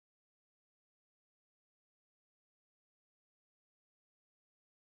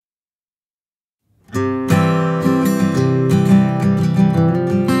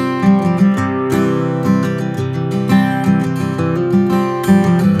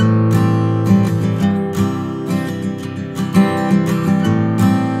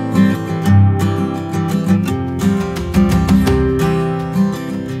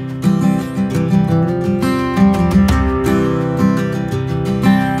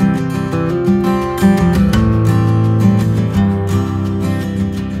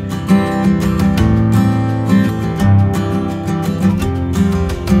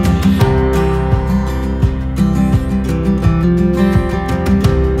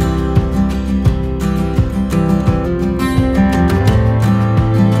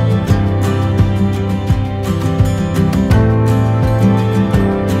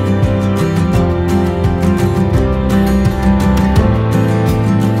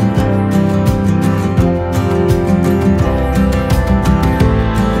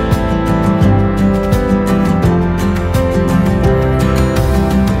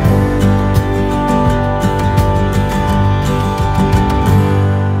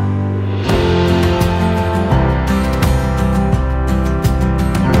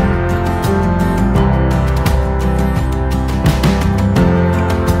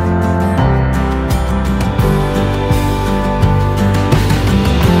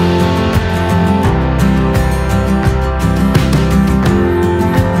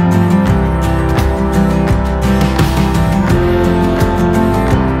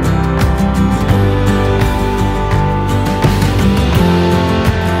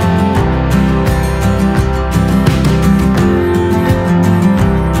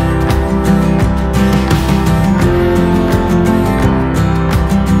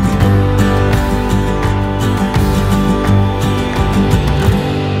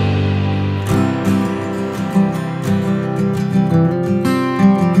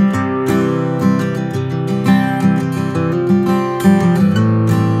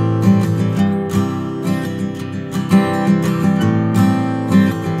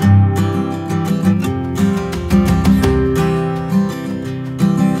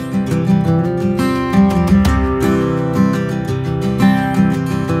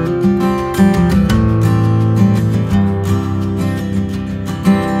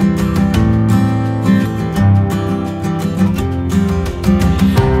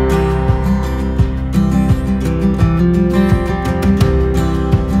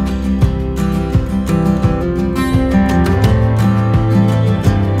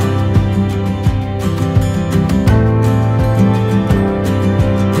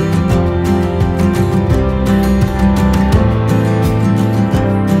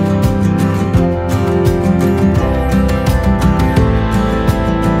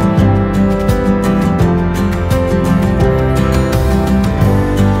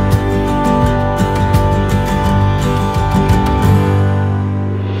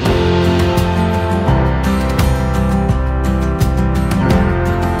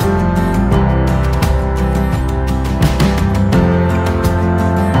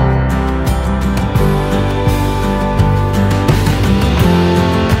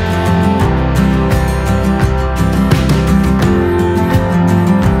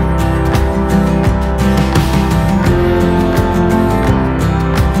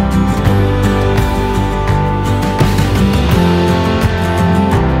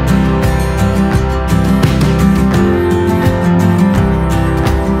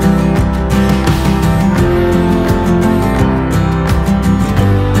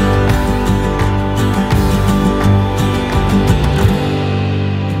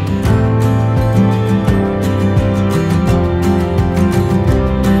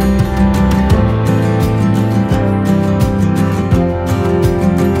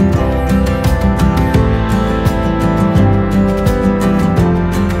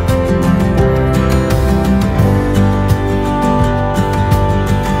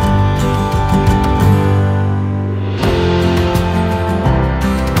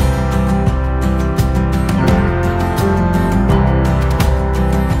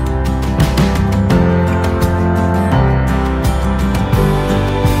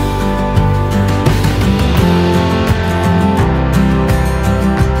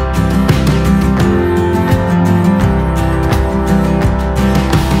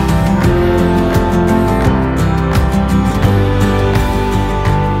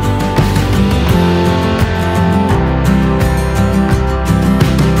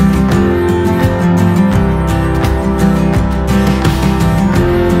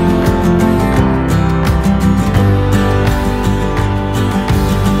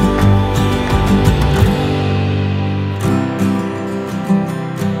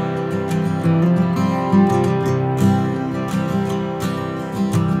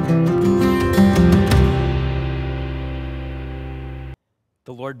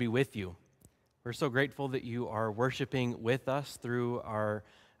The Lord be with you. We're so grateful that you are worshiping with us through our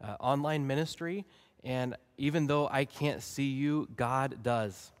online ministry. And even though I can't see you, God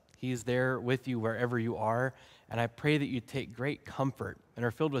does. He's there with you wherever you are. And I pray that you take great comfort and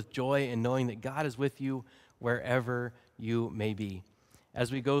are filled with joy in knowing that God is with you wherever you may be. As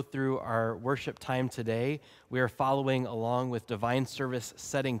we go through our worship time today, we are following along with Divine Service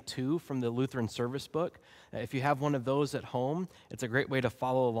Setting 2 from the Lutheran Service Book. If you have one of those at home, it's a great way to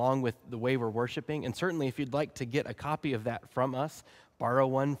follow along with the way we're worshiping. And certainly if you'd like to get a copy of that from us, borrow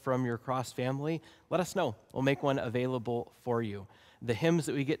one from your Cross family, let us know. We'll make one available for you. The hymns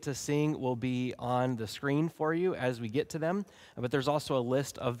that we get to sing will be on the screen for you as we get to them, but there's also a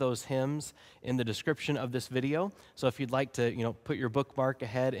list of those hymns in the description of this video. So if you'd like to, put your bookmark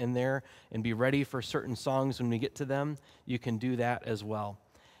ahead in there and be ready for certain songs when we get to them, you can do that as well.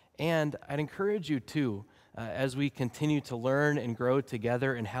 And I'd encourage you too, as we continue to learn and grow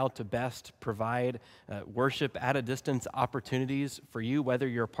together in how to best provide worship at a distance opportunities for you, whether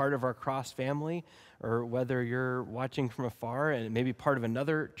you're part of our Cross family or whether you're watching from afar and maybe part of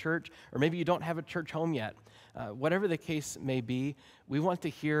another church, or maybe you don't have a church home yet. Whatever the case may be, we want to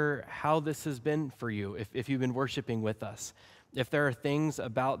hear how this has been for you if you've been worshiping with us. If there are things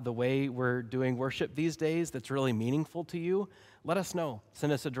about the way we're doing worship these days that's really meaningful to you, let us know.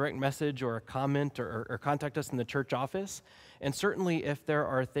 Send us a direct message or a comment or contact us in the church office. And certainly if there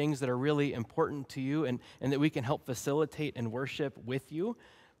are things that are really important to you and that we can help facilitate and worship with you,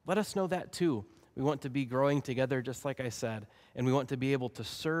 let us know that too. We want to be growing together, just like I said, and we want to be able to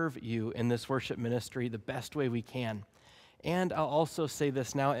serve you in this worship ministry the best way we can. And I'll also say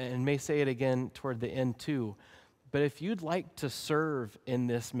this now, and may say it again toward the end too, but if you'd like to serve in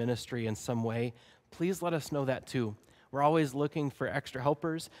this ministry in some way, please let us know that too. We're always looking for extra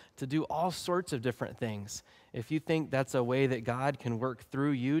helpers to do all sorts of different things. If you think that's a way that God can work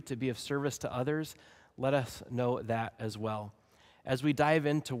through you to be of service to others, let us know that as well. As we dive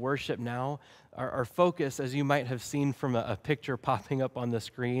into worship now, our focus, as you might have seen from a picture popping up on the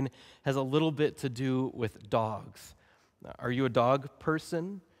screen, has a little bit to do with dogs. Are you a dog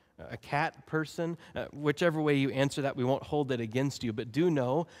person? A cat person? Whichever way you answer that, we won't hold it against you. But do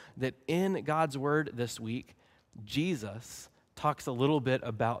know that in God's Word this week, Jesus talks a little bit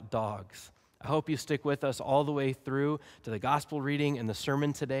about dogs. I hope you stick with us all the way through to the gospel reading and the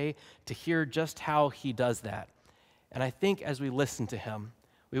sermon today to hear just how he does that. And I think as we listen to him,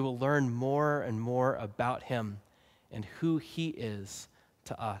 we will learn more and more about him and who he is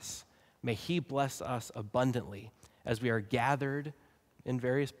to us. May he bless us abundantly as we are gathered in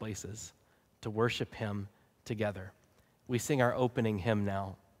various places to worship him together. We sing our opening hymn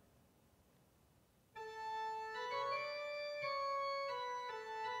now.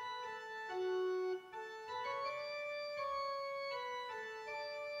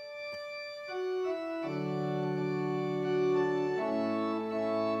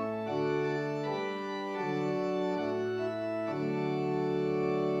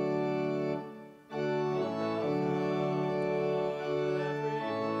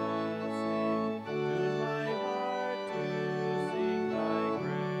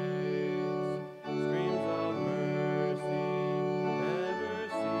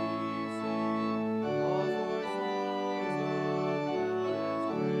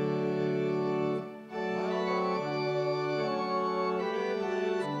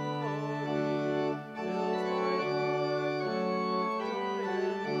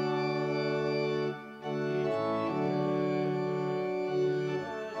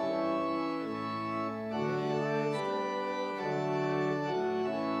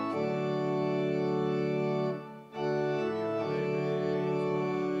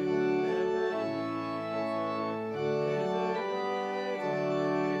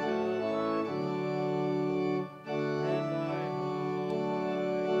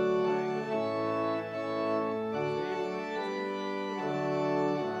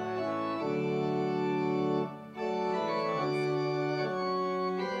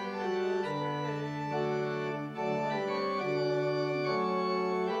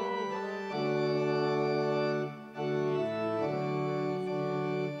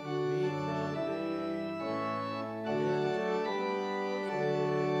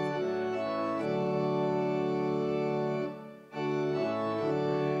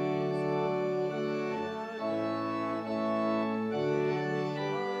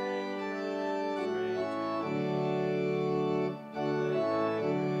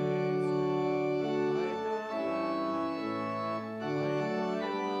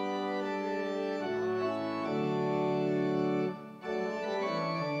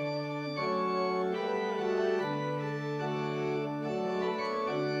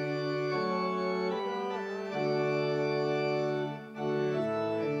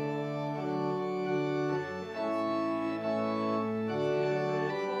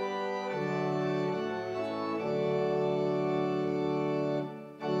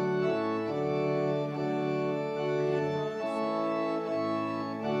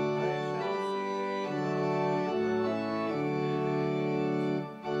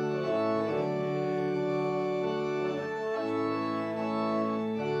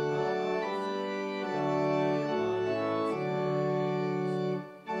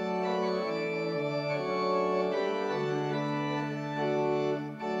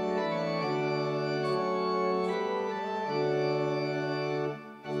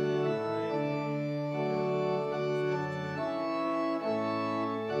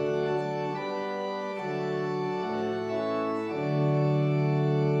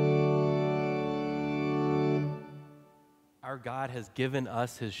 Our God has given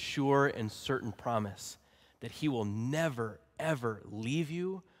us his sure and certain promise that he will never, ever leave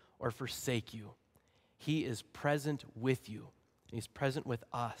you or forsake you. He is present with you. He's present with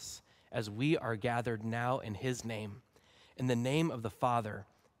us as we are gathered now in his name, in the name of the Father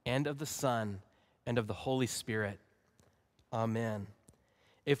and of the Son and of the Holy Spirit. Amen.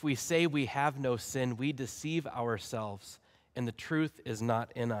 If we say we have no sin, we deceive ourselves, and the truth is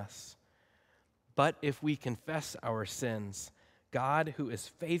not in us. But if we confess our sins, God, who is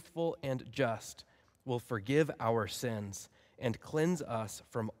faithful and just, will forgive our sins and cleanse us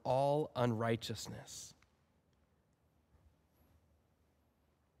from all unrighteousness.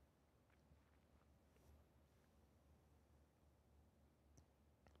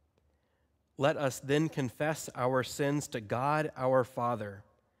 Let us then confess our sins to God our Father.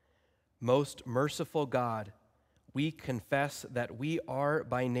 Most merciful God, we confess that we are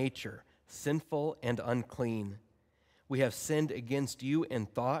by nature sinful and unclean. We have sinned against you in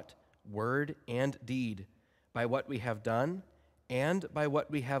thought, word, and deed, by what we have done and by what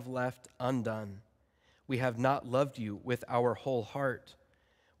we have left undone. We have not loved you with our whole heart.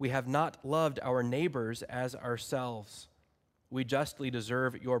 We have not loved our neighbors as ourselves. We justly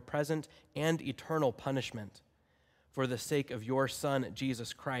deserve your present and eternal punishment. For the sake of your Son,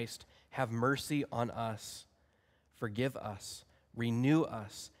 Jesus Christ, have mercy on us. Forgive us, renew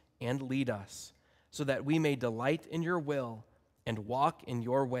us, and lead us, so that we may delight in your will and walk in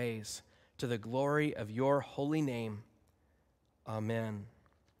your ways, to the glory of your holy name. Amen.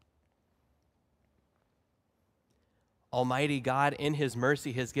 Almighty God, in his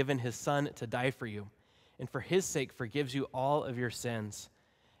mercy, has given his Son to die for you, and for his sake forgives you all of your sins.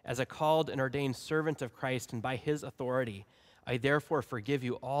 As a called and ordained servant of Christ, and by his authority, I therefore forgive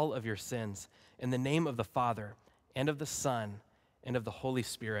you all of your sins, in the name of the Father, and of the Son, and of the Holy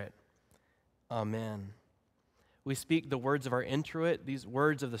Spirit. Amen. We speak the words of our introit, these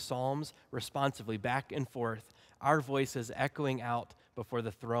words of the Psalms, responsively back and forth, our voices echoing out before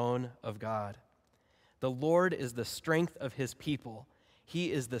the throne of God. The Lord is the strength of his people.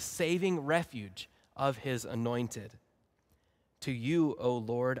 He is the saving refuge of his anointed. To you, O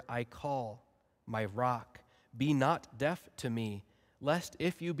Lord, I call, my rock. Be not deaf to me, lest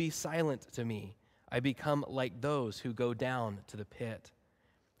if you be silent to me, I become like those who go down to the pit.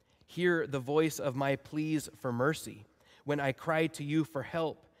 Hear the voice of my pleas for mercy, when I cry to you for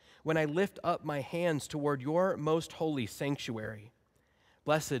help, when I lift up my hands toward your most holy sanctuary.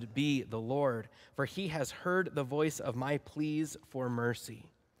 Blessed be the Lord, for he has heard the voice of my pleas for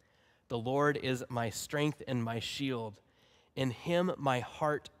mercy. The Lord is my strength and my shield. In him my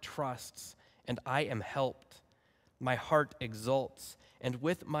heart trusts, and I am helped. My heart exults, and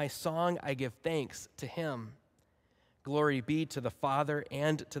with my song I give thanks to him. Glory be to the Father,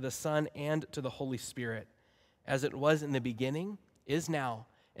 and to the Son, and to the Holy Spirit, as it was in the beginning, is now,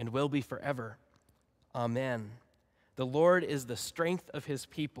 and will be forever. Amen. The Lord is the strength of his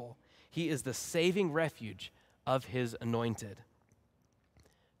people. He is the saving refuge of his anointed.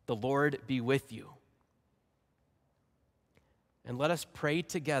 The Lord be with you. And let us pray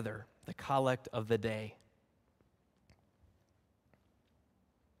together the collect of the day.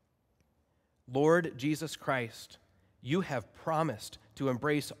 Lord Jesus Christ, you have promised to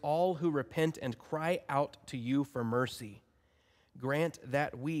embrace all who repent and cry out to you for mercy. Grant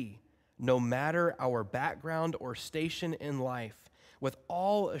that we, no matter our background or station in life, with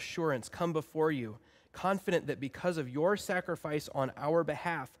all assurance come before you, confident that because of your sacrifice on our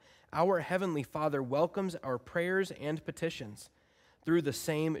behalf, our Heavenly Father welcomes our prayers and petitions. Through the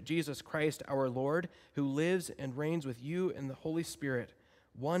same Jesus Christ our Lord, who lives and reigns with you in the Holy Spirit,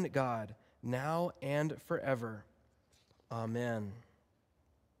 one God, now and forever. Amen.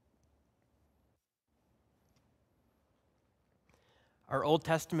 Our Old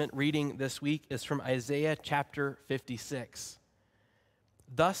Testament reading this week is from Isaiah chapter 56.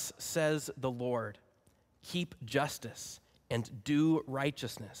 Thus says the Lord, keep justice and do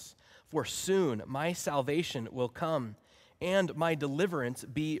righteousness, for soon my salvation will come, and my deliverance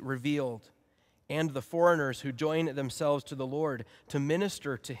be revealed. And the foreigners who join themselves to the Lord, to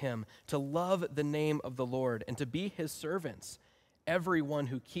minister to him, to love the name of the Lord, and to be his servants. Everyone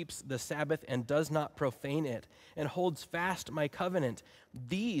who keeps the Sabbath and does not profane it, and holds fast my covenant,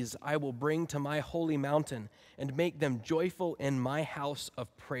 these I will bring to my holy mountain, and make them joyful in my house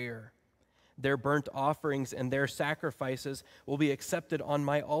of prayer. Their burnt offerings and their sacrifices will be accepted on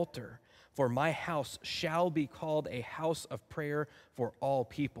my altar, for my house shall be called a house of prayer for all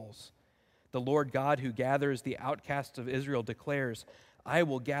peoples. The Lord God who gathers the outcasts of Israel declares, I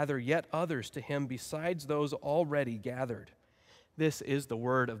will gather yet others to him besides those already gathered. This is the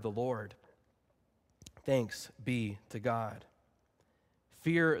word of the Lord. Thanks be to God.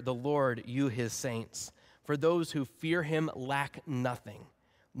 Fear the Lord, you his saints, for those who fear him lack nothing.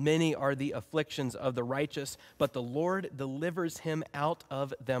 Many are the afflictions of the righteous, but the Lord delivers him out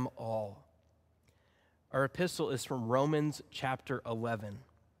of them all. Our epistle is from Romans chapter 11.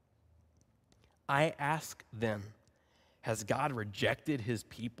 I ask then, has God rejected his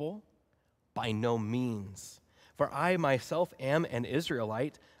people? By no means. For I myself am an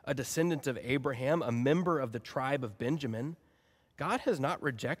Israelite, a descendant of Abraham, a member of the tribe of Benjamin. God has not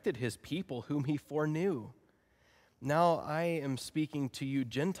rejected his people whom he foreknew. Now I am speaking to you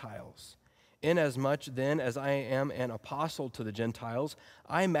Gentiles. Inasmuch then as I am an apostle to the Gentiles,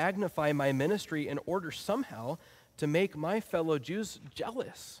 I magnify my ministry in order somehow to make my fellow Jews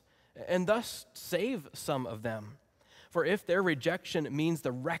jealous, and thus save some of them. For if their rejection means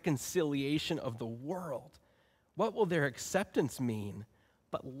the reconciliation of the world, what will their acceptance mean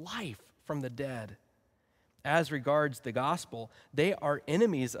but life from the dead? As regards the gospel, they are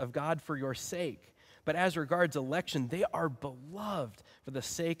enemies of God for your sake. But as regards election, they are beloved for the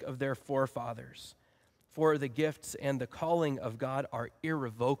sake of their forefathers. For the gifts and the calling of God are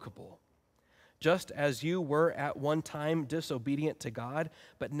irrevocable. Just as you were at one time disobedient to God,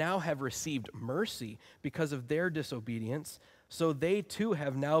 but now have received mercy because of their disobedience, so they too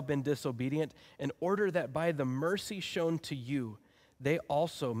have now been disobedient, in order that by the mercy shown to you, they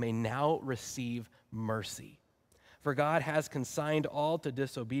also may now receive mercy. For God has consigned all to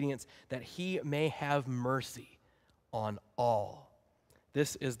disobedience, that he may have mercy on all.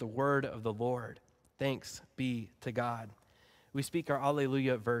 This is the word of the Lord. Thanks be to God. We speak our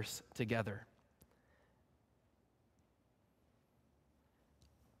Alleluia verse together.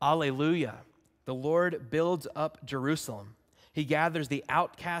 Alleluia. The Lord builds up Jerusalem. He gathers the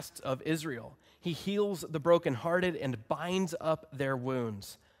outcasts of Israel. He heals the brokenhearted and binds up their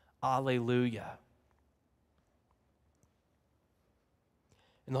wounds. Alleluia.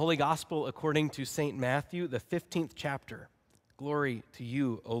 In the Holy Gospel according to St. Matthew, the 15th chapter, glory to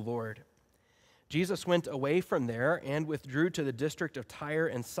you, O Lord. Jesus went away from there and withdrew to the district of Tyre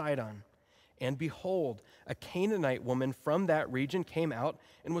and Sidon. And behold, a Canaanite woman from that region came out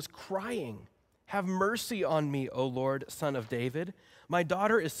and was crying, "Have mercy on me, O Lord, Son of David. My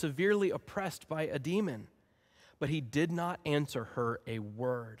daughter is severely oppressed by a demon." But he did not answer her a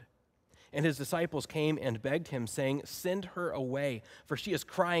word. And his disciples came and begged him, saying, "Send her away, for she is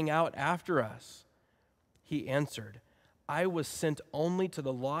crying out after us." He answered, "I was sent only to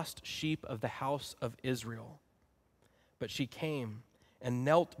the lost sheep of the house of Israel." But she came and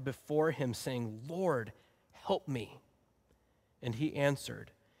knelt before him, saying, "Lord, help me." And he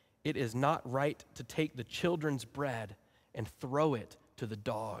answered, "It is not right to take the children's bread and throw it to the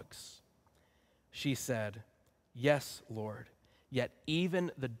dogs." She said, "Yes, Lord. Yet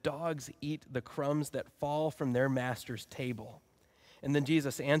even the dogs eat the crumbs that fall from their master's table." And then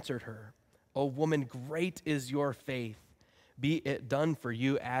Jesus answered her, "O woman, great is your faith. Be it done for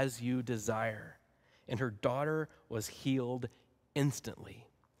you as you desire." And her daughter was healed instantly.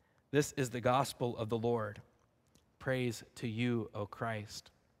 This is the gospel of the Lord. Praise to you, O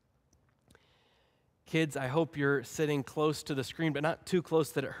Christ. Kids, I hope you're sitting close to the screen, but not too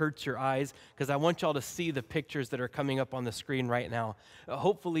close that it hurts your eyes, because I want y'all to see the pictures that are coming up on the screen right now.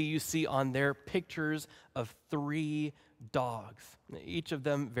 Hopefully you see on there pictures of 3 dogs, each of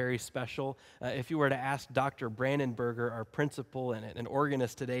them very special. If you were to ask Dr. Brandenberger, our principal and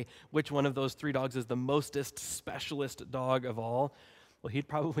organist today, which one of those 3 dogs is the mostest specialist dog of all, well, he'd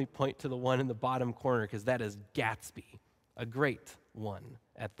probably point to the one in the bottom corner, because that is Gatsby, a great one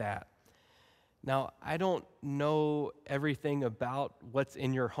at that. Now, I don't know everything about what's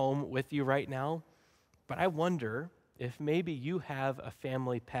in your home with you right now, but I wonder if maybe you have a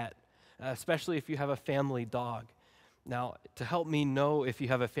family pet, especially if you have a family dog. Now, to help me know if you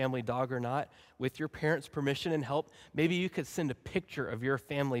have a family dog or not, with your parents' permission and help, maybe you could send a picture of your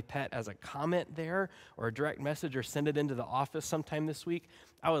family pet as a comment there, or a direct message, or send it into the office sometime this week.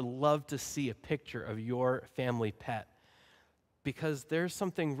 I would love to see a picture of your family pet, because there's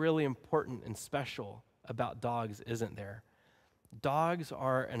something really important and special about dogs, isn't there? Dogs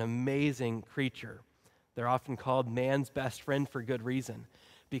are an amazing creature. They're often called man's best friend for good reason,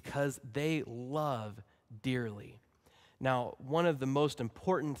 because they love dearly. Now, one of the most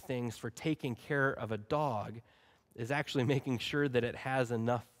important things for taking care of a dog is actually making sure that it has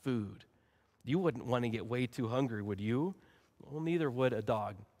enough food. You wouldn't want to get way too hungry, would you? Well, neither would a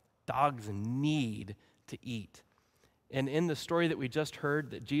dog. Dogs need to eat. And in the story that we just heard,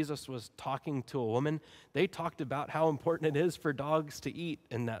 that Jesus was talking to a woman, they talked about how important it is for dogs to eat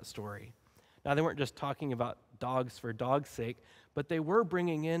in that story. Now, they weren't just talking about dogs for dogs' sake, but they were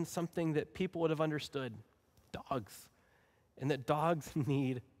bringing in something that people would have understood, dogs, and that dogs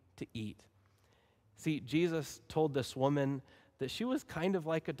need to eat. See, Jesus told this woman that she was kind of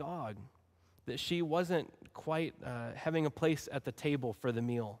like a dog, that she wasn't quite having a place at the table for the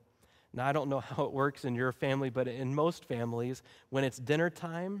meal. Now, I don't know how it works in your family, but in most families, when it's dinner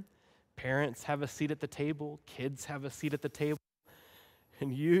time, parents have a seat at the table, kids have a seat at the table,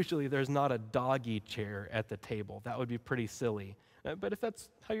 and usually there's not a doggy chair at the table. That would be pretty silly. But if that's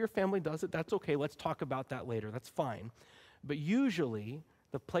how your family does it, that's okay. Let's talk about that later. That's fine. But usually,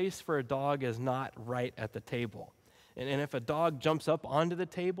 the place for a dog is not right at the table. And if a dog jumps up onto the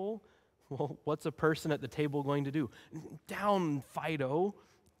table, well, what's a person at the table going to do? Down, Fido.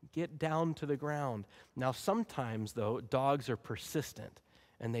 Get down to the ground. Now, sometimes, though, dogs are persistent,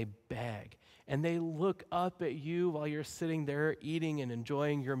 and they beg, and they look up at you while you're sitting there eating and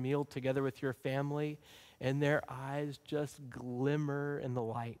enjoying your meal together with your family, and their eyes just glimmer in the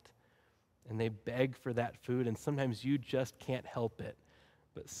light, and they beg for that food, and sometimes you just can't help it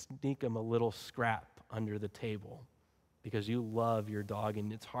but sneak them a little scrap under the table because you love your dog,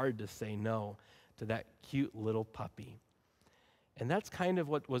 and it's hard to say no to that cute little puppy. And that's kind of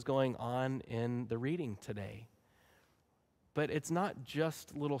what was going on in the reading today. But it's not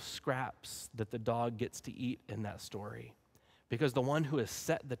just little scraps that the dog gets to eat in that story. Because the one who has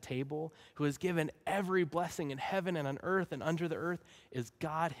set the table, who has given every blessing in heaven and on earth and under the earth, is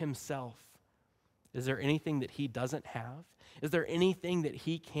God himself. Is there anything that he doesn't have? Is there anything that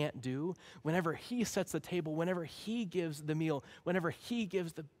he can't do? Whenever he sets the table, whenever he gives the meal, whenever he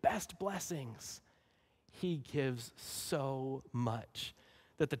gives the best blessings, he gives so much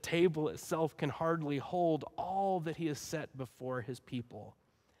that the table itself can hardly hold all that he has set before his people.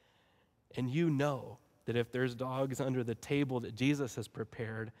 And you know that if there's dogs under the table that Jesus has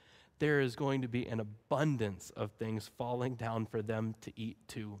prepared, there is going to be an abundance of things falling down for them to eat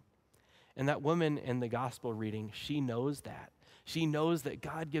too. And that woman in the gospel reading, she knows that. She knows that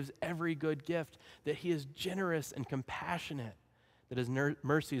God gives every good gift, that he is generous and compassionate, that his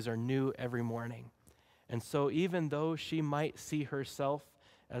mercies are new every morning. And so even though she might see herself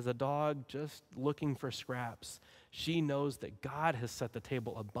as a dog just looking for scraps, she knows that God has set the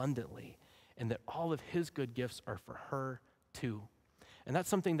table abundantly and that all of his good gifts are for her too. And that's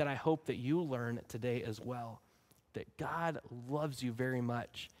something that I hope that you learn today as well, that God loves you very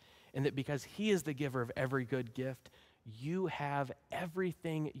much, and that because he is the giver of every good gift, you have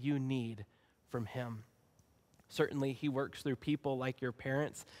everything you need from him. Certainly, he works through people like your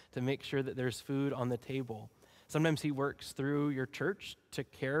parents to make sure that there's food on the table. Sometimes he works through your church to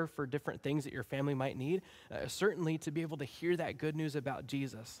care for different things that your family might need. Certainly, to be able to hear that good news about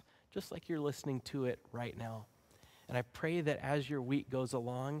Jesus, just like you're listening to it right now. And I pray that as your week goes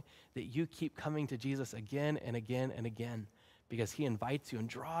along, that you keep coming to Jesus again and again and again, because he invites you and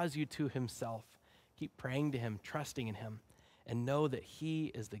draws you to himself. Keep praying to him, trusting in him, and know that he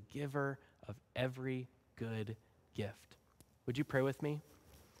is the giver of every good gift. Would you pray with me?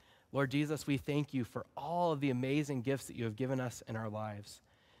 Lord Jesus, we thank you for all of the amazing gifts that you have given us in our lives.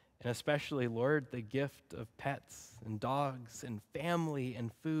 And especially, Lord, the gift of pets and dogs and family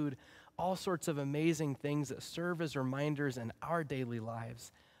and food, all sorts of amazing things that serve as reminders in our daily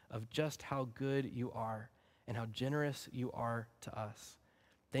lives of just how good you are and how generous you are to us.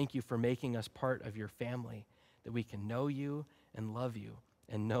 Thank you for making us part of your family, that we can know you and love you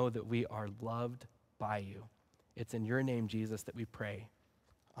and know that we are loved by you. It's in your name, Jesus, that we pray.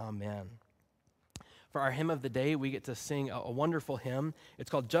 Amen. For our hymn of the day, we get to sing a wonderful hymn. It's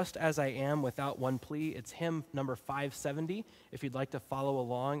called Just As I Am Without One Plea. It's hymn number 570, if you'd like to follow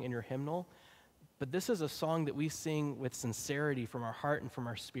along in your hymnal. But this is a song that we sing with sincerity from our heart and from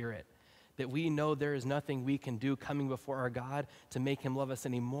our spirit, that we know there is nothing we can do coming before our God to make him love us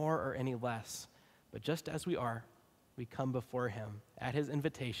any more or any less. But just as we are, we come before him at his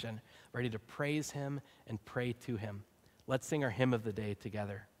invitation, ready to praise him and pray to him. Let's sing our hymn of the day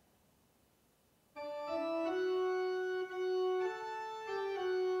together.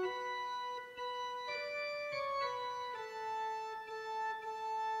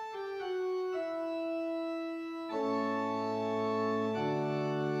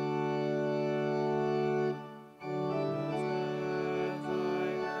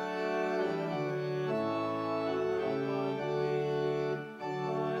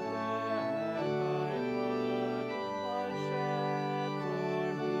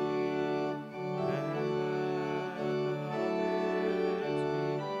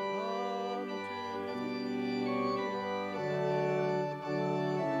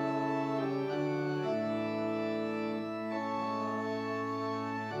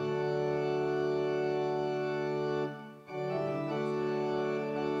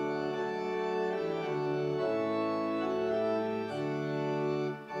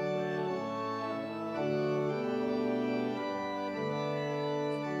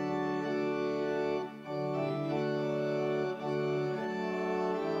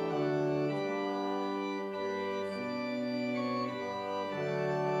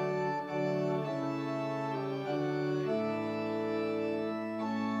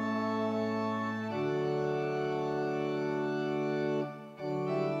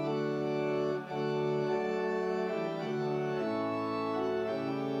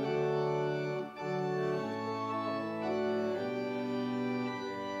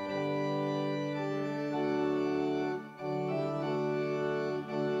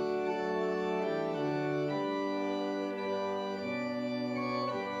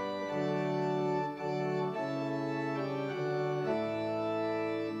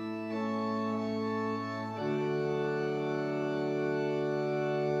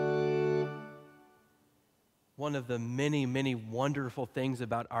 one of the many, many wonderful things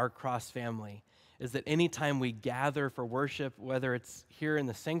about our Cross family is that anytime we gather for worship, whether it's here in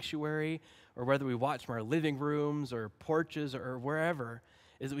the sanctuary or whether we watch from our living rooms or porches or wherever,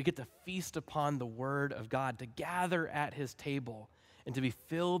 is that we get to feast upon the Word of God, to gather at His table and to be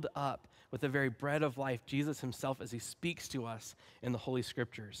filled up with the very bread of life, Jesus Himself, as He speaks to us in the Holy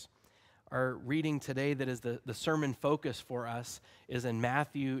Scriptures. Our reading today that is the sermon focus for us is in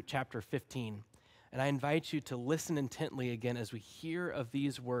Matthew chapter 15. And I invite you to listen intently again as we hear of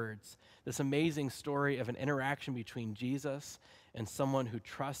these words, this amazing story of an interaction between Jesus and someone who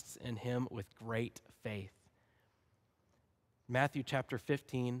trusts in Him with great faith. Matthew chapter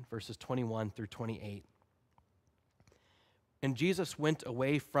 15, verses 21 through 28. And Jesus went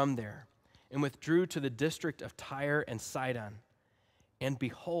away from there and withdrew to the district of Tyre and Sidon. And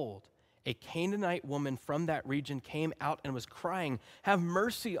behold, a Canaanite woman from that region came out and was crying, "Have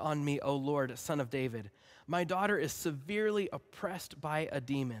mercy on me, O Lord, Son of David. My daughter is severely oppressed by a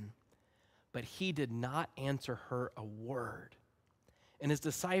demon." But He did not answer her a word. And His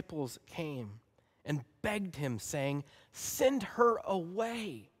disciples came and begged Him, saying, "Send her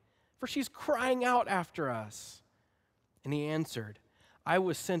away, for she's crying out after us." And He answered, "I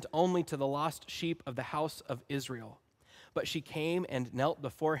was sent only to the lost sheep of the house of Israel." But she came and knelt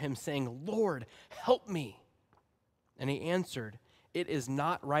before Him, saying, "Lord, help me." And He answered, "It is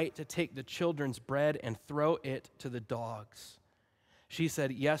not right to take the children's bread and throw it to the dogs." She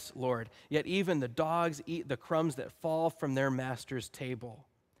said, "Yes, Lord, yet even the dogs eat the crumbs that fall from their master's table."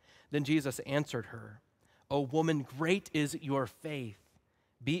 Then Jesus answered her, "O woman, great is your faith.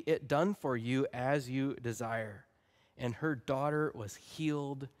 Be it done for you as you desire." And her daughter was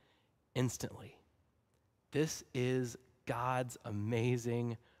healed instantly. This is God's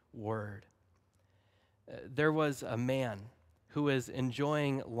amazing word. There was a man who was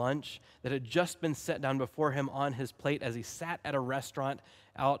enjoying lunch that had just been set down before him on his plate as he sat at a restaurant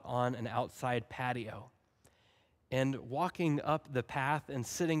out on an outside patio. And walking up the path and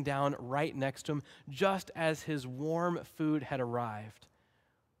sitting down right next to him, just as his warm food had arrived,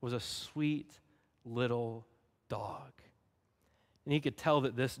 was a sweet little dog. And he could tell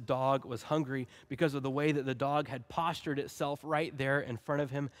that this dog was hungry because of the way that the dog had postured itself right there in front of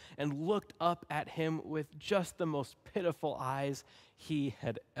him and looked up at him with just the most pitiful eyes he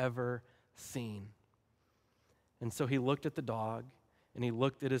had ever seen. And so he looked at the dog and he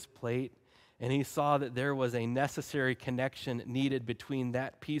looked at his plate and he saw that there was a necessary connection needed between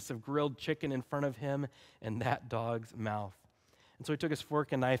that piece of grilled chicken in front of him and that dog's mouth. And so he took his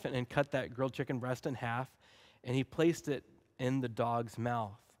fork and knife and cut that grilled chicken breast in half, and he placed it in the dog's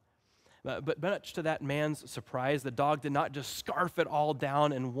mouth. But much to that man's surprise, the dog did not just scarf it all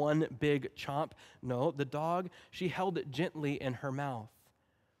down in one big chomp. No, the dog, she held it gently in her mouth.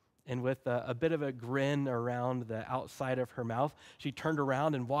 And with a bit of a grin around the outside of her mouth, she turned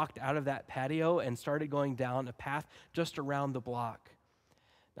around and walked out of that patio and started going down a path just around the block.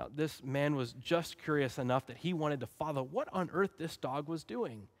 Now, this man was just curious enough that he wanted to follow what on earth this dog was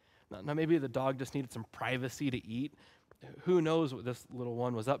doing. Now maybe the dog just needed some privacy to eat. Who knows what this little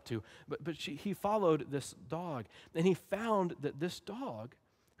one was up to? But he followed this dog, and he found that this dog,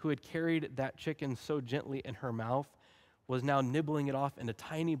 who had carried that chicken so gently in her mouth, was now nibbling it off into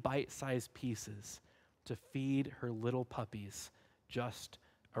tiny bite-sized pieces to feed her little puppies just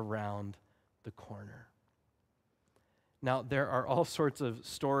around the corner. Now, there are all sorts of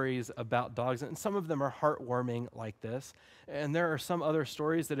stories about dogs, and some of them are heartwarming like this. And there are some other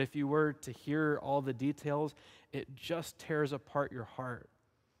stories that if you were to hear all the details, it just tears apart your heart.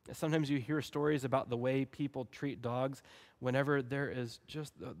 Sometimes you hear stories about the way people treat dogs whenever there is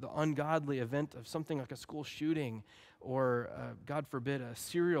just the ungodly event of something like a school shooting or, God forbid, a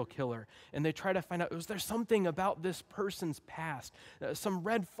serial killer. And they try to find out, was there something about this person's past, some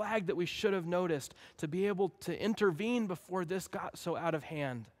red flag that we should have noticed to be able to intervene before this got so out of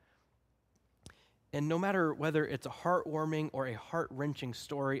hand? And no matter whether it's a heartwarming or a heart-wrenching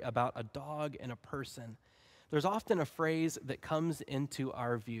story about a dog and a person, there's often a phrase that comes into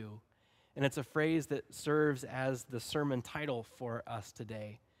our view, and it's a phrase that serves as the sermon title for us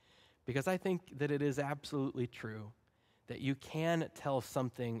today, because I think that it is absolutely true that you can tell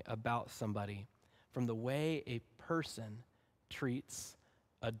something about somebody from the way a person treats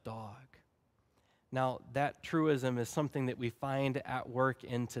a dog. Now, that truism is something that we find at work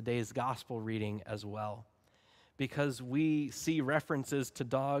in today's gospel reading as well, because we see references to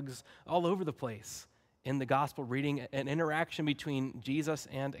dogs all over the place in the gospel reading, an interaction between Jesus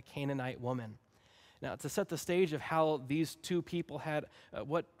and a Canaanite woman. Now, to set the stage of how these two people had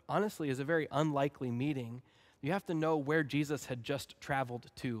what honestly is a very unlikely meeting, you have to know where Jesus had just traveled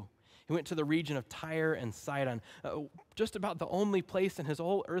to. He went to the region of Tyre and Sidon, just about the only place in his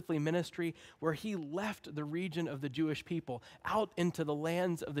whole earthly ministry where he left the region of the Jewish people out into the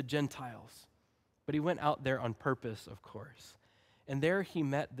lands of the Gentiles. But he went out there on purpose, of course. And there he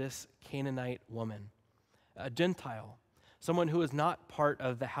met this Canaanite woman, a Gentile, someone who was not part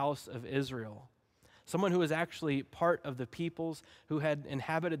of the house of Israel, someone who was actually part of the peoples who had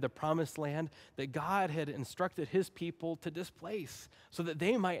inhabited the promised land that God had instructed his people to displace so that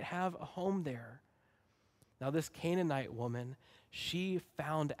they might have a home there. Now, this Canaanite woman, she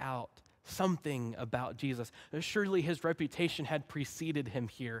found out something about Jesus. Surely his reputation had preceded him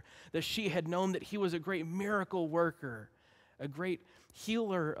here, that she had known that he was a great miracle worker, a great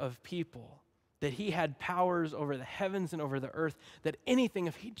healer of people, that he had powers over the heavens and over the earth, that anything,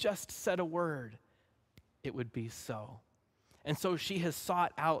 if he just said a word, it would be so. And so she has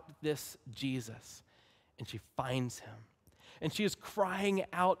sought out this Jesus, and she finds him. And she is crying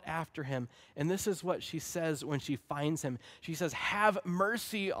out after him. And this is what she says when she finds him. She says, "Have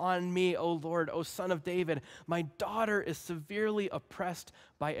mercy on me, O Lord, O Son of David. My daughter is severely oppressed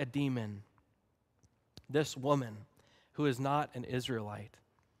by a demon." This woman, who is not an Israelite,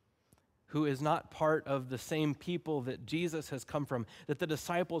 who is not part of the same people that Jesus has come from, that the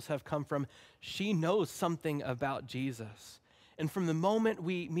disciples have come from, she knows something about Jesus. And from the moment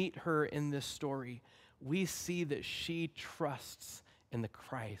we meet her in this story, we see that she trusts in the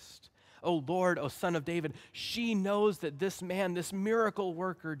Christ. Oh Lord, oh Son of David, she knows that this man, this miracle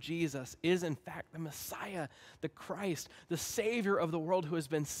worker, Jesus, is in fact the Messiah, the Christ, the Savior of the world who has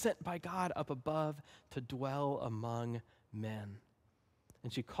been sent by God up above to dwell among men.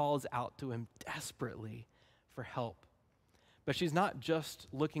 And she calls out to him desperately for help. But she's not just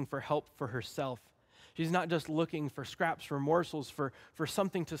looking for help for herself. She's not just looking for scraps, for morsels, for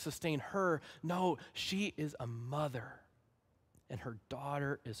something to sustain her. No, she is a mother, and her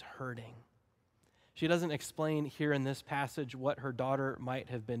daughter is hurting. She doesn't explain here in this passage what her daughter might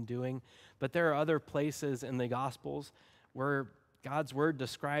have been doing, but there are other places in the Gospels where God's word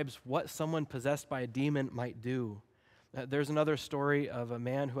describes what someone possessed by a demon might do. There's another story of a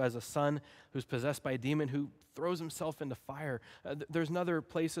man who has a son who's possessed by a demon who throws himself into fire. There's other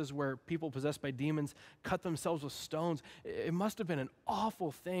places where people possessed by demons cut themselves with stones. It must have been an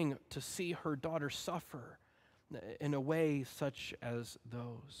awful thing to see her daughter suffer in a way such as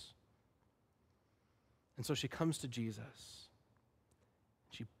those. And so she comes to Jesus.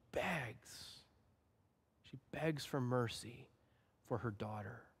 She begs for mercy for her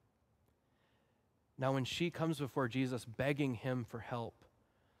daughter. Now, when she comes before Jesus begging him for help,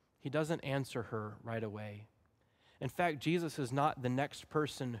 he doesn't answer her right away. In fact, Jesus is not the next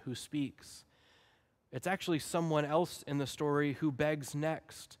person who speaks. It's actually someone else in the story who begs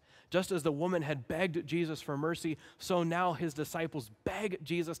next. Just as the woman had begged Jesus for mercy, so now his disciples beg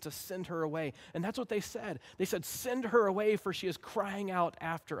Jesus to send her away. And that's what they said. They said, "Send her away, for she is crying out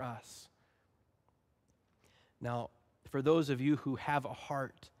after us." Now, for those of you who have a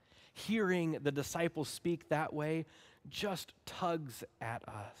heart, hearing the disciples speak that way just tugs at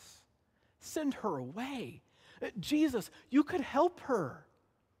us. Send her away. Jesus, you could help her.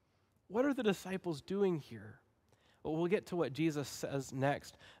 What are the disciples doing here? Well, we'll get to what Jesus says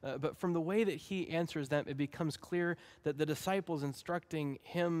next, but from the way that he answers them, it becomes clear that the disciples instructing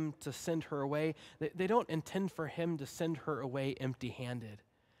him to send her away, they don't intend for him to send her away empty-handed.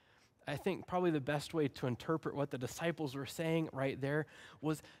 I think probably the best way to interpret what the disciples were saying right there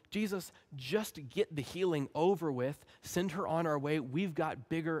was, Jesus, just get the healing over with, send her on our way, we've got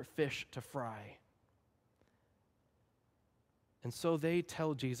bigger fish to fry. And so they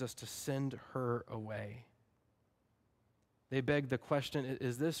tell Jesus to send her away. They beg the question,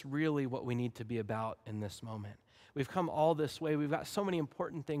 is this really what we need to be about in this moment? We've come all this way, we've got so many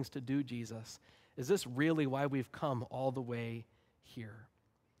important things to do, Jesus. Is this really why we've come all the way here?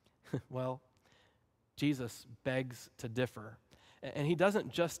 Well, Jesus begs to differ. And he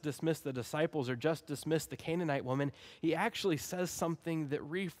doesn't just dismiss the disciples or just dismiss the Canaanite woman. He actually says something that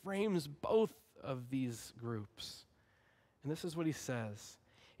reframes both of these groups. And this is what he says.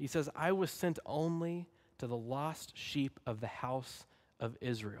 He says, "I was sent only to the lost sheep of the house of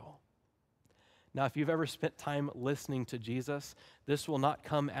Israel." Now, if you've ever spent time listening to Jesus, this will not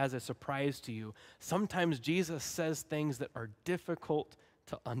come as a surprise to you. Sometimes Jesus says things that are difficult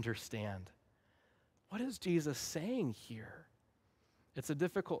to understand. What is Jesus saying here? It's a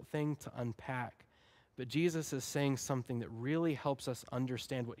difficult thing to unpack, but Jesus is saying something that really helps us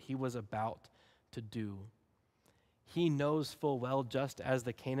understand what he was about to do. He knows full well, just as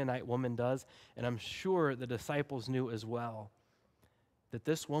the Canaanite woman does, and I'm sure the disciples knew as well, that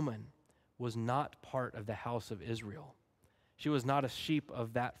this woman was not part of the house of Israel. She was not a sheep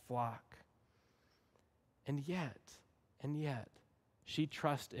of that flock. And yet, she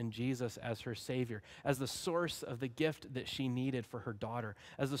trusts in Jesus as her Savior, as the source of the gift that she needed for her daughter,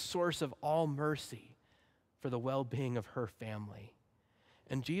 as the source of all mercy for the well-being of her family.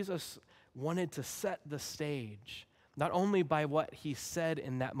 And Jesus wanted to set the stage, not only by what he said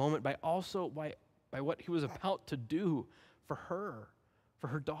in that moment, but also by what he was about to do for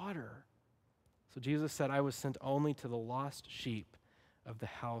her daughter. So Jesus said, I was sent only to the lost sheep of the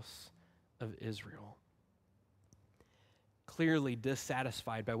house of Israel. Clearly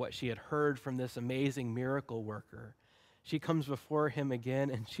dissatisfied by what she had heard from this amazing miracle worker, she comes before him again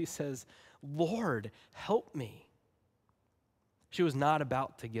and she says, Lord, help me. She was not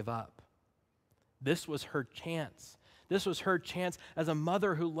about to give up. This was her chance. This was her chance as a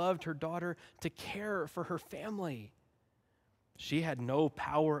mother who loved her daughter to care for her family. She had no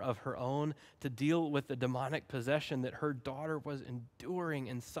power of her own to deal with the demonic possession that her daughter was enduring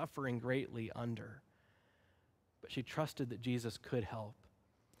and suffering greatly under. But she trusted that Jesus could help.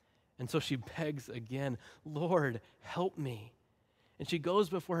 And so she begs again, Lord, help me. And she goes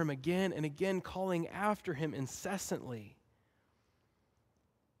before him again and again, calling after him incessantly.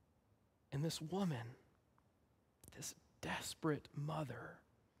 And this woman, this desperate mother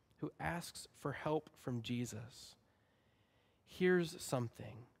who asks for help from Jesus, hears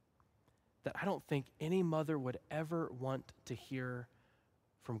something that I don't think any mother would ever want to hear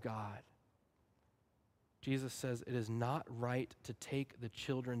from God. Jesus says, it is not right to take the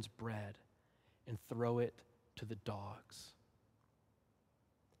children's bread and throw it to the dogs.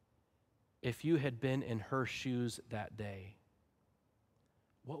 If you had been in her shoes that day,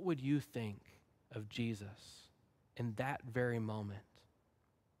 what would you think of Jesus in that very moment?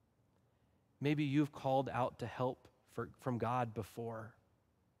 Maybe you've called out to help from God before.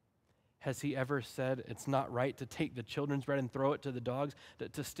 Has he ever said it's not right to take the children's bread and throw it to the dogs,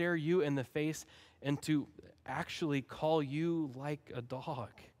 to stare you in the face and to actually call you like a dog?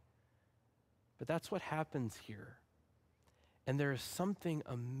 But that's what happens here. And there is something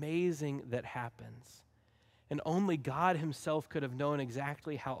amazing that happens. And only God himself could have known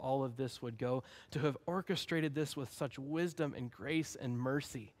exactly how all of this would go, to have orchestrated this with such wisdom and grace and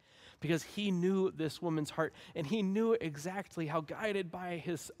mercy. Because he knew this woman's heart, and he knew exactly how, guided by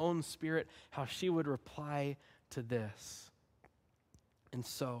his own Spirit, how she would reply to this. And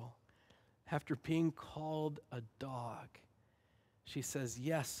so, after being called a dog, she says,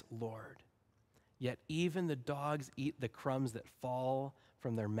 yes, Lord, yet even the dogs eat the crumbs that fall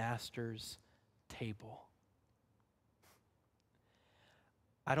from their master's table.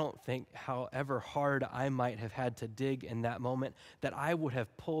 I don't think, however hard I might have had to dig in that moment, that I would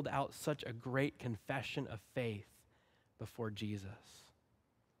have pulled out such a great confession of faith before Jesus.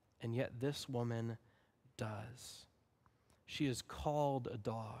 And yet this woman does. She is called a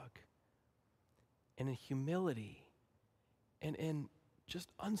dog. And in humility and in just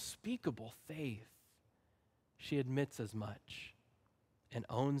unspeakable faith, she admits as much and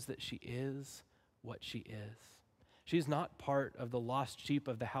owns that she is what she is. She's not part of the lost sheep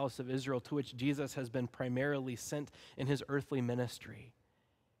of the house of Israel to which Jesus has been primarily sent in his earthly ministry.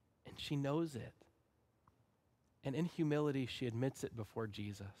 And she knows it. And in humility, she admits it before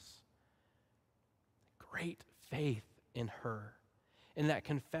Jesus. Great faith in her, in that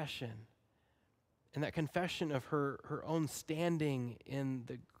confession of her own standing in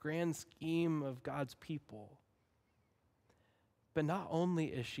the grand scheme of God's people. But not only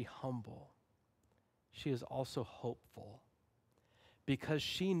is she humble, she is also hopeful, because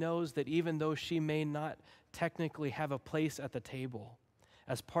she knows that even though she may not technically have a place at the table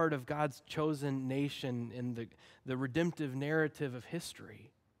as part of God's chosen nation in the redemptive narrative of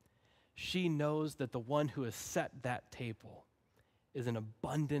history, she knows that the one who has set that table is an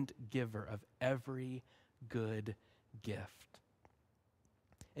abundant giver of every good gift.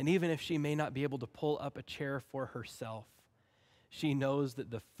 And even if she may not be able to pull up a chair for herself, she knows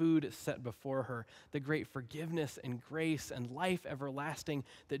that the food set before her, the great forgiveness and grace and life everlasting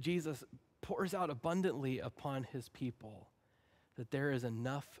that Jesus pours out abundantly upon his people, that there is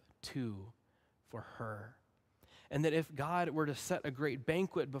enough too for her. And that if God were to set a great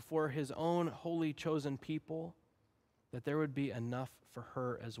banquet before his own holy chosen people, that there would be enough for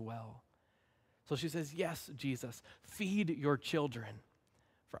her as well. So she says, yes, Jesus, feed your children,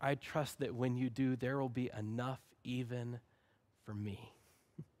 for I trust that when you do, there will be enough even for me.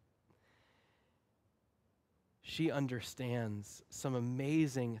 She understands some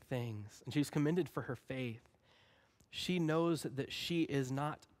amazing things, and she's commended for her faith. She knows that she is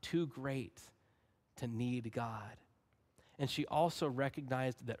not too great to need God. And she also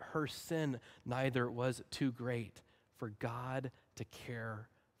recognized that her sin neither was too great for God to care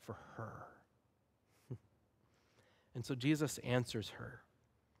for her. And so Jesus answers her,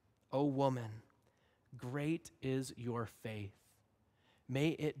 "O woman, great is your faith. May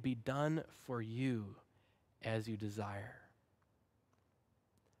it be done for you as you desire."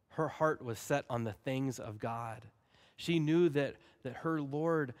 Her heart was set on the things of God. She knew that her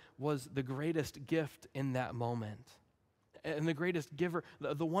Lord was the greatest gift in that moment and the greatest giver,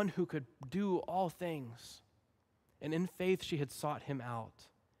 the one who could do all things. And in faith, she had sought him out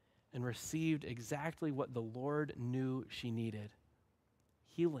and received exactly what the Lord knew she needed: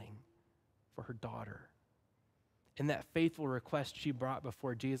 healing for her daughter. In that faithful request she brought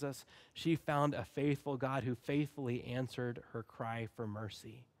before Jesus, she found a faithful God who faithfully answered her cry for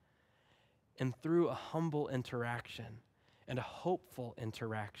mercy. And through a humble interaction and a hopeful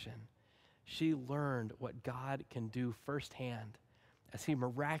interaction, she learned what God can do firsthand as he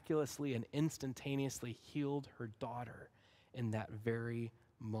miraculously and instantaneously healed her daughter in that very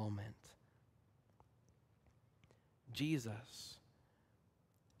moment. Jesus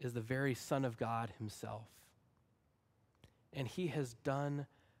is the very Son of God himself, and he has done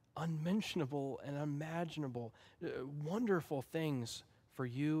unmentionable and unimaginable, wonderful things for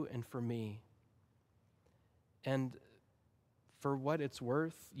you and for me. And for what it's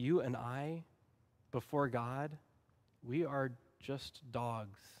worth, you and I, before God, we are just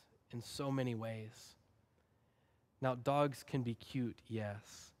dogs in so many ways. Now, dogs can be cute,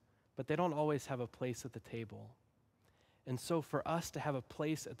 yes, but they don't always have a place at the table. And so for us to have a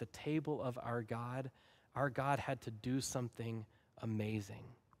place at the table of our God had to do something amazing.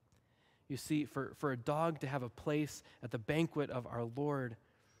 You see, for a dog to have a place at the banquet of our Lord,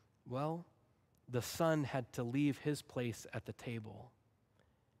 well, the Son had to leave his place at the table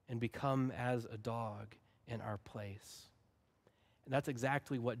and become as a dog in our place. And that's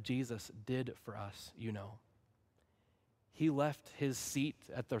exactly what Jesus did for us, you know. He left his seat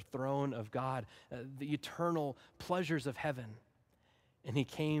at the throne of God, the eternal pleasures of heaven, and he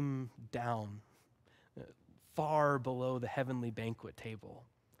came down far below the heavenly banquet table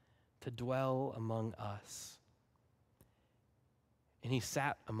to dwell among us. And he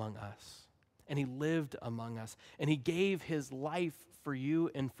sat among us, and he lived among us, and he gave his life for you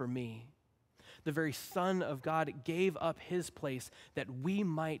and for me. The very Son of God gave up his place that we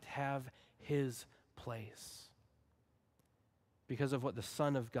might have his place. Because of what the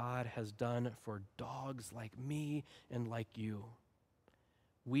Son of God has done for dogs like me and like you,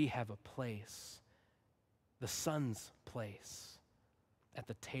 we have a place, the Son's place, at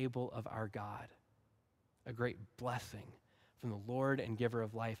the table of our God, a great blessing from the Lord and giver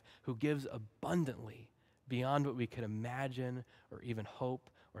of life, who gives abundantly beyond what we could imagine or even hope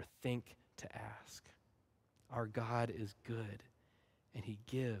or think to ask. Our God is good, and he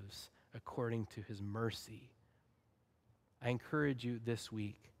gives according to his mercy. I encourage you this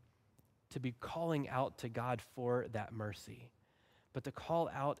week to be calling out to God for that mercy, but to call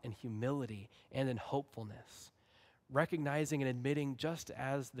out in humility and in hopefulness, recognizing and admitting, just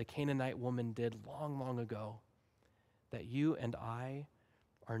as the Canaanite woman did long, long ago, that you and I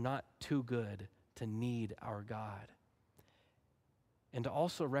are not too good to need our God. And to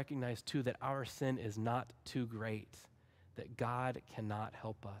also recognize, too, that our sin is not too great, that God cannot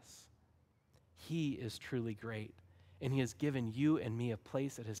help us. He is truly great, and he has given you and me a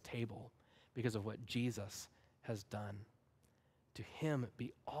place at his table because of what Jesus has done. To him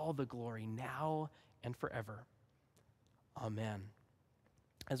be all the glory now and forever. Amen.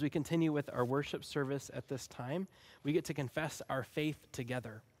 As we continue with our worship service at this time, we get to confess our faith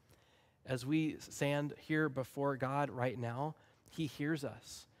together. As we stand here before God right now, he hears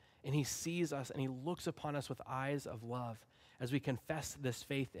us, and he sees us, and he looks upon us with eyes of love as we confess this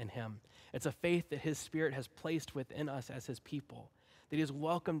faith in him. It's a faith that his Spirit has placed within us as his people, that he has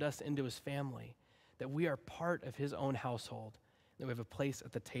welcomed us into his family, that we are part of his own household, that we have a place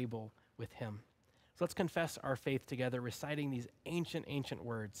at the table with him. So let's confess our faith together, reciting these ancient, ancient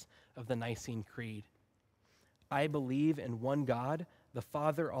words of the Nicene Creed. I believe in one God, the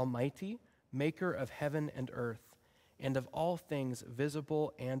Father Almighty, maker of heaven and earth, and of all things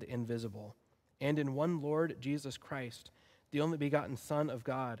visible and invisible, and in one Lord Jesus Christ, the only begotten Son of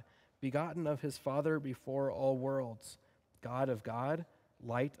God, begotten of his Father before all worlds, God of God,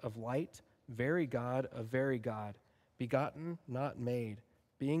 light of light, very God of very God, begotten, not made,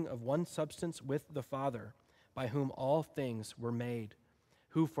 being of one substance with the Father, by whom all things were made,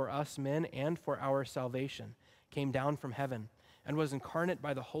 who for us men and for our salvation came down from heaven, and was incarnate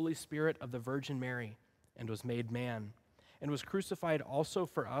by the Holy Spirit of the Virgin Mary, and was made man, and was crucified also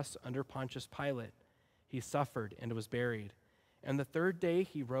for us under Pontius Pilate. He suffered and was buried. And the third day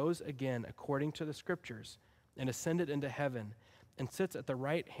he rose again according to the Scriptures, and ascended into heaven, and sits at the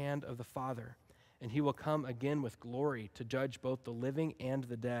right hand of the Father. And he will come again with glory to judge both the living and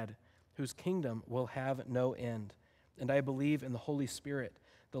the dead, whose kingdom will have no end. And I believe in the Holy Spirit,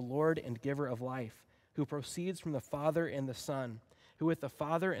 the Lord and giver of life, who proceeds from the Father and the Son, who with the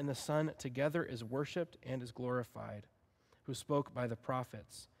Father and the Son together is worshiped and is glorified, who spoke by the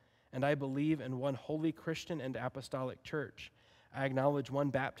prophets. And I believe in one holy Christian and apostolic church. I acknowledge one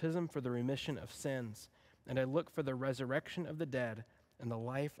baptism for the remission of sins, and I look for the resurrection of the dead and the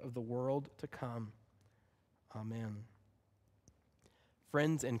life of the world to come. Amen.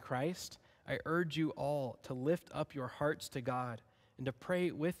 Friends in Christ, I urge you all to lift up your hearts to God and to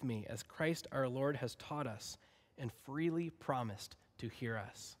pray with me as Christ our Lord has taught us and freely promised to hear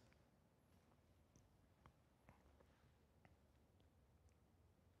us.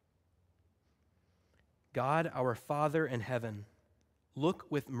 God, our Father in heaven, look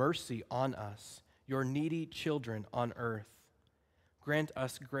with mercy on us, your needy children on earth. Grant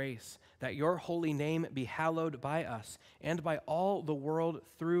us grace that your holy name be hallowed by us and by all the world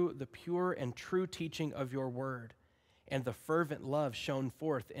through the pure and true teaching of your word and the fervent love shown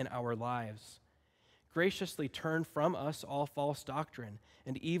forth in our lives. Graciously turn from us all false doctrine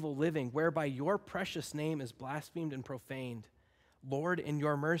and evil living, whereby your precious name is blasphemed and profaned. Lord, in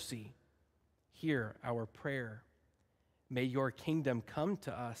your mercy, hear our prayer. May your kingdom come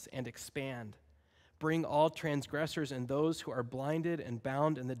to us and expand. Bring all transgressors and those who are blinded and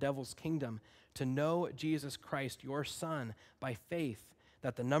bound in the devil's kingdom to know Jesus Christ, your Son, by faith,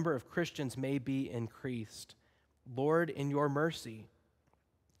 that the number of Christians may be increased. Lord, in your mercy,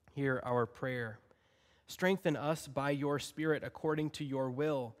 hear our prayer. Strengthen us by your Spirit according to your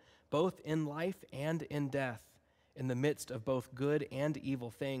will, both in life and in death, in the midst of both good and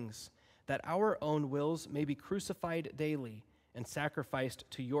evil things, that our own wills may be crucified daily and sacrificed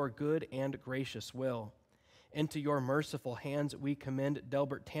to your good and gracious will. Into your merciful hands we commend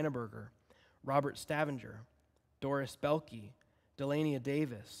Delbert Tanneberger, Robert Stavanger, Doris Belke, Delania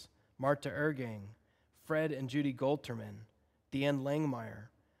Davis, Marta Ergang, Fred and Judy Golterman, Deanne Langmeyer,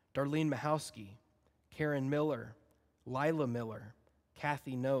 Darlene Mahowski, Karen Miller, Lila Miller,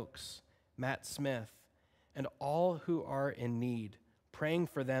 Kathy Noakes, Matt Smith, and all who are in need, praying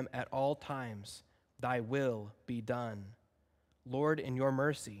for them at all times. Thy will be done. Lord, in your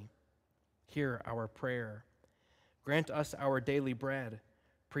mercy, hear our prayer. Grant us our daily bread.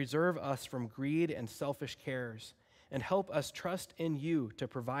 Preserve us from greed and selfish cares, and help us trust in you to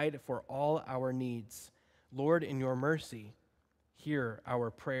provide for all our needs. Lord, in your mercy, hear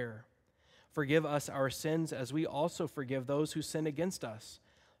our prayer. Forgive us our sins as we also forgive those who sin against us,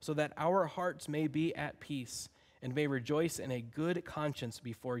 so that our hearts may be at peace and may rejoice in a good conscience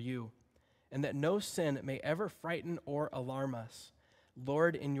before you, and that no sin may ever frighten or alarm us.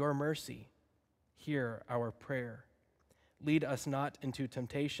 Lord, in your mercy, hear our prayer. Lead us not into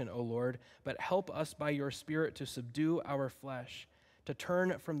temptation, O Lord, but help us by your Spirit to subdue our flesh, to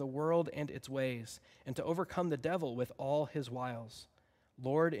turn from the world and its ways, and to overcome the devil with all his wiles.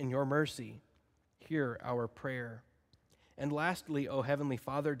 Lord, in your mercy, hear our prayer. And lastly, O Heavenly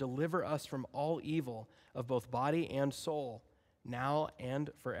Father, deliver us from all evil of both body and soul, now and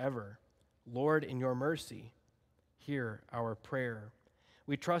forever. Lord, in your mercy, hear our prayer.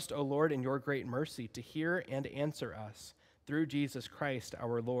 We trust, O Lord, in your great mercy to hear and answer us through Jesus Christ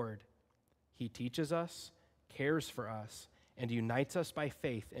our Lord. He teaches us, cares for us, and unites us by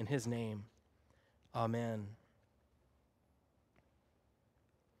faith in his name. Amen.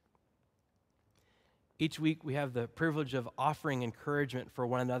 Each week we have the privilege of offering encouragement for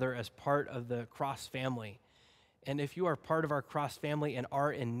one another as part of the Cross family. And if you are part of our Cross family and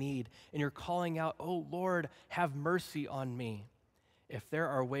are in need, and you're calling out, "Oh Lord, have mercy on me," if there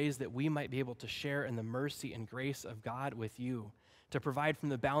are ways that we might be able to share in the mercy and grace of God with you, to provide from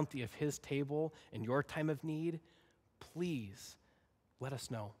the bounty of his table in your time of need, please let us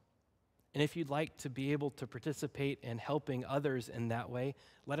know. And if you'd like to be able to participate in helping others in that way,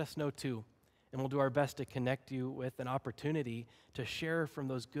 let us know too. And we'll do our best to connect you with an opportunity to share from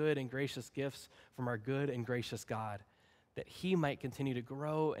those good and gracious gifts from our good and gracious God, that he might continue to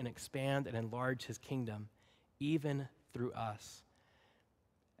grow and expand and enlarge his kingdom, even through us.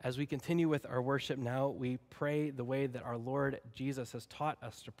 As we continue with our worship now, we pray the way that our Lord Jesus has taught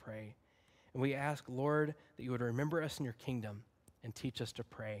us to pray. And we ask, Lord, that you would remember us in your kingdom and teach us to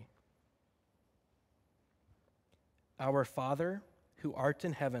pray. Our Father, who art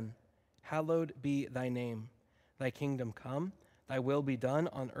in heaven, hallowed be thy name. Thy kingdom come, thy will be done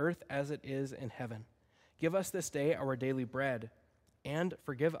on earth as it is in heaven. Give us this day our daily bread, and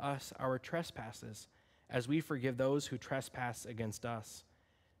forgive us our trespasses, as we forgive those who trespass against us.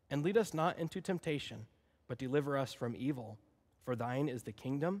 And lead us not into temptation, but deliver us from evil. For thine is the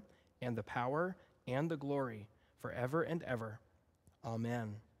kingdom and the power and the glory forever and ever.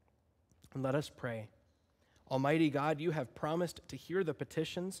 Amen. And let us pray. Almighty God, you have promised to hear the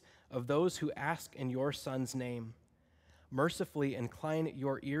petitions of those who ask in your Son's name. Mercifully incline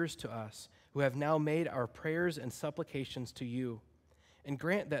your ears to us, who have now made our prayers and supplications to you, and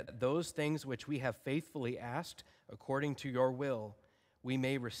grant that those things which we have faithfully asked according to your will, we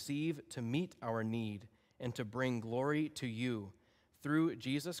may receive to meet our need and to bring glory to you, through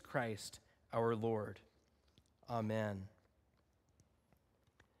Jesus Christ our Lord. Amen.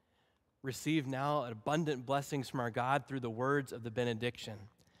 Receive now abundant blessings from our God through the words of the benediction.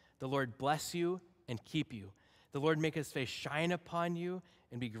 The Lord bless you and keep you. The Lord make his face shine upon you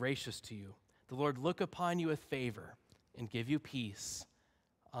and be gracious to you. The Lord look upon you with favor and give you peace.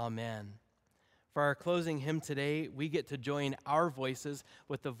 Amen. For our closing hymn today, we get to join our voices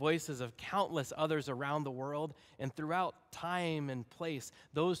with the voices of countless others around the world and throughout time and place,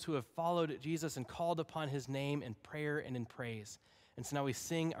 those who have followed Jesus and called upon his name in prayer and in praise. And so now we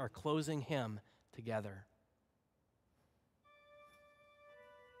sing our closing hymn together.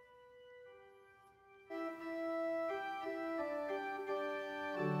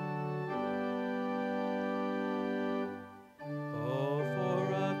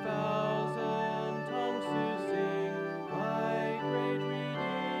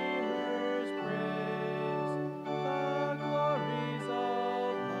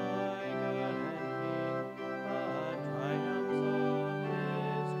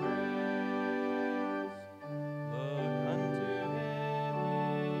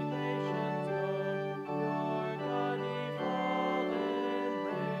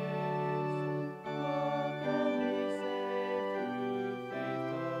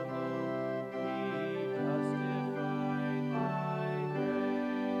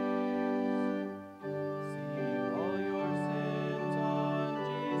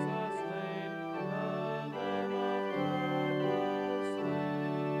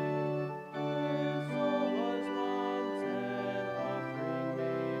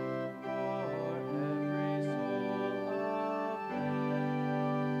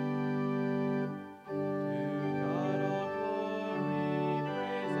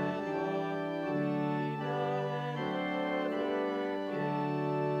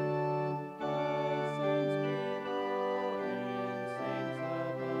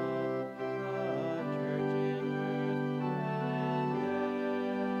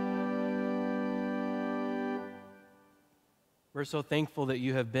 We're so thankful that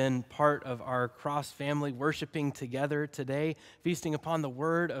you have been part of our Cross family, worshiping together today, feasting upon the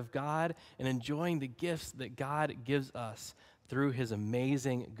Word of God, and enjoying the gifts that God gives us through his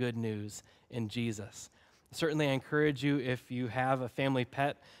amazing good news in Jesus. Certainly, I encourage you, if you have a family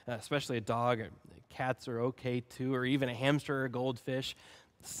pet, especially a dog, cats are okay too, or even a hamster or a goldfish,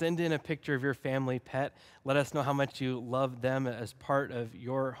 send in a picture of your family pet. Let us know how much you love them as part of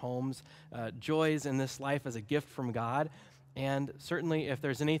your home's joys in this life as a gift from God. And certainly, if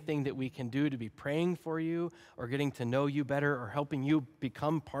there's anything that we can do to be praying for you or getting to know you better or helping you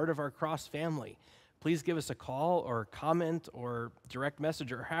become part of our Cross family, please give us a call or comment or direct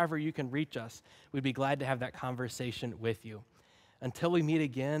message or however you can reach us. We'd be glad to have that conversation with you. Until we meet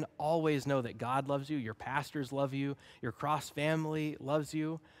again, always know that God loves you, your pastors love you, your Cross family loves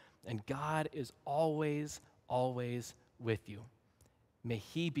you, and God is always, always with you. May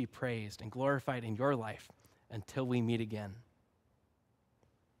he be praised and glorified in your life until we meet again.